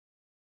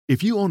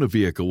If you own a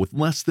vehicle with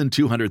less than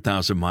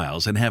 200,000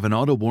 miles and have an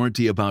auto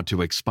warranty about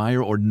to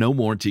expire or no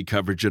warranty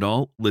coverage at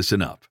all,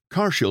 listen up.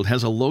 CarShield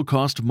has a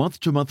low-cost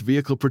month-to-month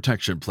vehicle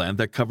protection plan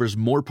that covers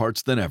more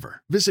parts than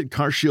ever. Visit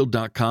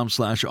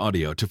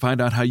carshield.com/audio to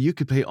find out how you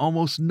could pay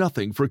almost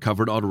nothing for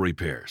covered auto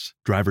repairs.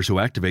 Drivers who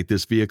activate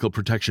this vehicle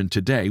protection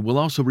today will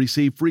also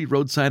receive free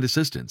roadside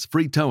assistance,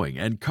 free towing,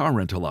 and car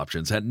rental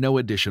options at no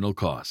additional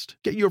cost.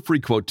 Get your free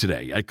quote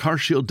today at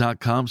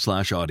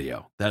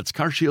carshield.com/audio. That's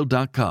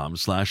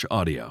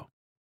carshield.com/audio.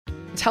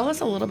 Tell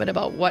us a little bit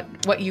about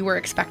what you were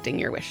expecting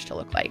your wish to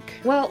look like.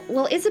 Well,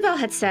 Isabelle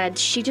had said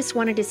she just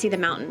wanted to see the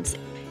mountains.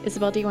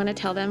 Isabelle, do you want to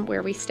tell them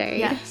where we stayed?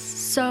 Yes.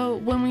 So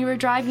when we were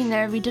driving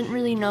there, we didn't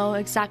really know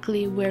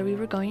exactly where we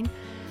were going.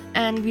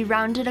 And we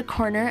rounded a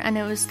corner, and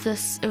it was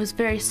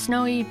very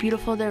snowy,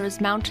 beautiful. There was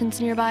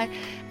mountains nearby.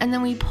 And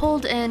then we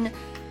pulled in.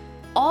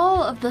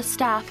 All of the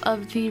staff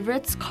of the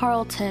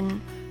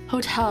Ritz-Carlton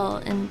Hotel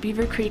in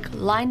Beaver Creek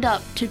lined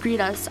up to greet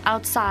us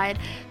outside.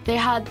 They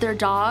had their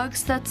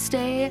dogs that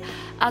stay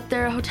at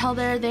their hotel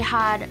there. They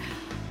had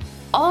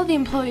all the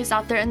employees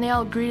out there, and they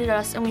all greeted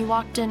us, and we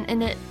walked in,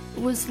 and it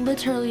was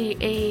literally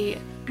a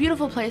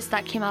beautiful place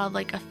that came out of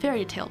like a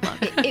fairy tale book.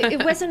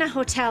 It wasn't a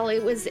hotel,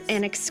 it was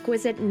an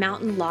exquisite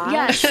mountain lodge.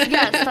 Yes,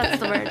 that's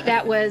the word.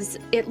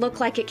 It looked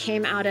like it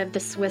came out of the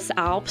Swiss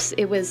Alps.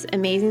 It was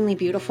amazingly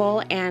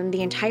beautiful, and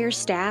the entire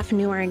staff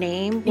knew our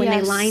name. When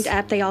they lined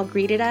up, they all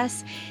greeted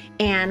us,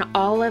 and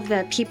all of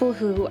the people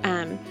who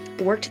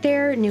worked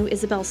there knew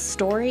Isabelle's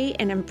story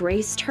and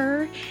embraced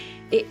her.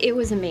 It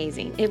was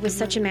amazing. It was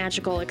such a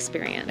magical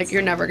experience. Like,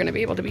 you're never going to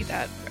be able to beat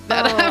that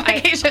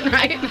vacation,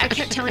 right? I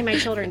kept telling my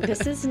children,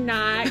 this is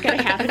not going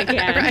to happen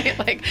again. Right?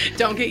 Like,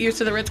 don't get used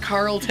to the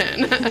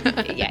Ritz-Carlton.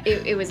 Yeah,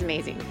 it was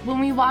amazing. When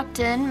we walked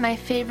in, one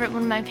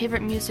of my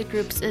favorite music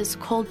groups is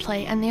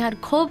Coldplay, and they had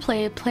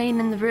Coldplay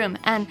playing in the room.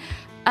 And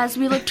as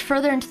we looked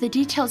further into the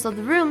details of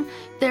the room,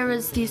 there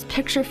was these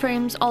picture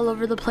frames all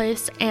over the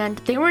place, and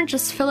they weren't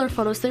just filler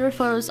photos. They were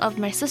photos of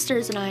my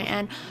sisters and I,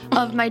 and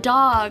of my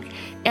dog,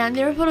 and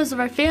they were photos of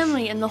our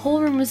family, and the whole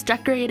room was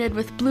decorated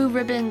with blue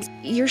ribbons.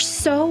 You're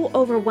so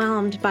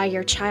overwhelmed by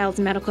your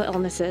child's medical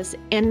illnesses,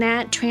 and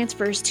that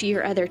transfers to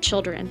your other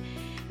children,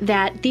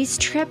 that these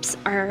trips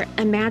are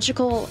a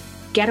magical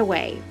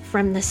getaway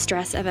from the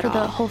stress of it all. For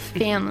the whole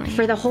family.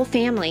 For the whole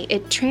family.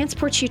 It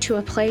transports you to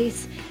a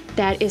place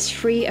that is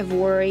free of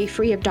worry,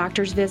 free of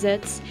doctor's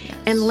visits,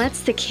 and lets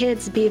the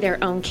kids be their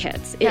own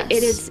kids. It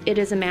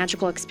is a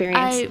magical experience.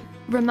 I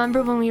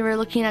remember when we were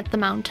looking at the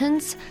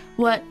mountains,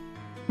 what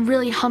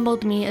really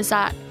humbled me is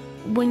that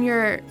when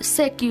you're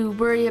sick, you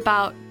worry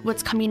about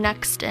what's coming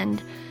next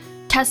and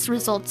test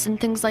results and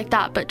things like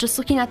that. But just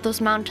looking at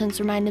those mountains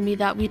reminded me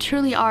that we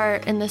truly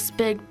are in this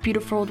big,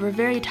 beautiful world. We're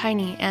very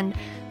tiny, and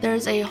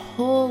there's a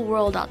whole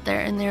world out there,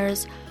 and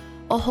there's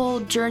a whole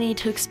journey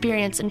to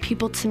experience and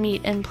people to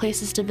meet and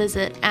places to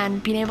visit,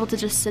 and being able to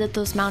just sit at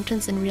those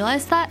mountains and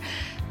realize that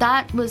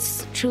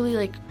was truly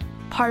like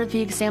part of the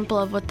example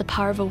of what the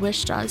power of a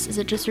wish does, is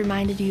it just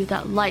reminded you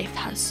that life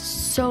has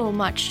so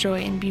much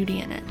joy and beauty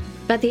in it.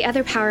 But the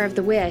other power of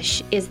the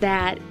wish is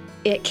that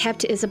it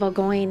kept Isabelle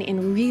going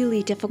in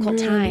really difficult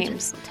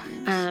times.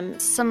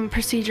 Some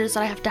procedures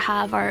that I have to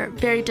have are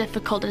very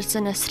difficult. It's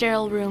in a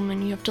sterile room,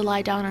 and you have to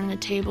lie down on a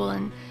table,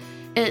 and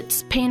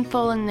it's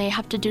painful, and they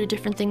have to do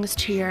different things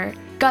to your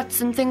guts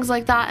and things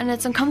like that, and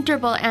it's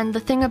uncomfortable. And the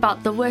thing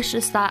about the wish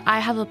is that I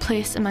have a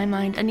place in my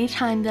mind.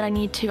 Anytime that I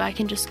need to, I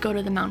can just go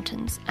to the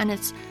mountains, and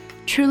it's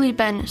truly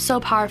been so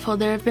powerful.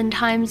 There have been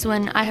times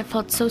when I have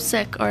felt so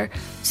sick or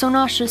so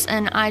nauseous,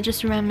 and I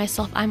just remind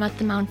myself I'm at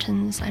the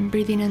mountains, I'm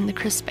breathing in the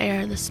crisp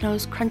air, the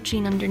snow's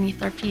crunching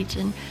underneath our feet.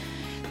 And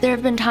there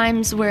have been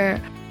times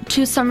where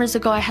 2 summers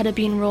ago, I had to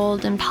be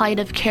enrolled in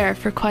palliative care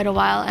for quite a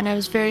while, and I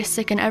was very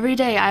sick, and every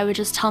day I would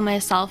just tell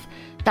myself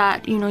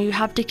that, you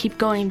have to keep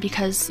going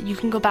because you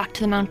can go back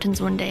to the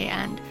mountains one day.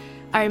 And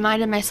I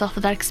reminded myself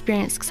of that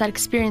experience because that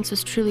experience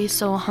was truly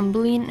so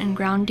humbling and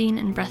grounding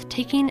and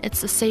breathtaking.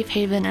 It's a safe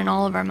haven in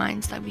all of our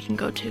minds that we can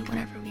go to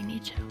whenever we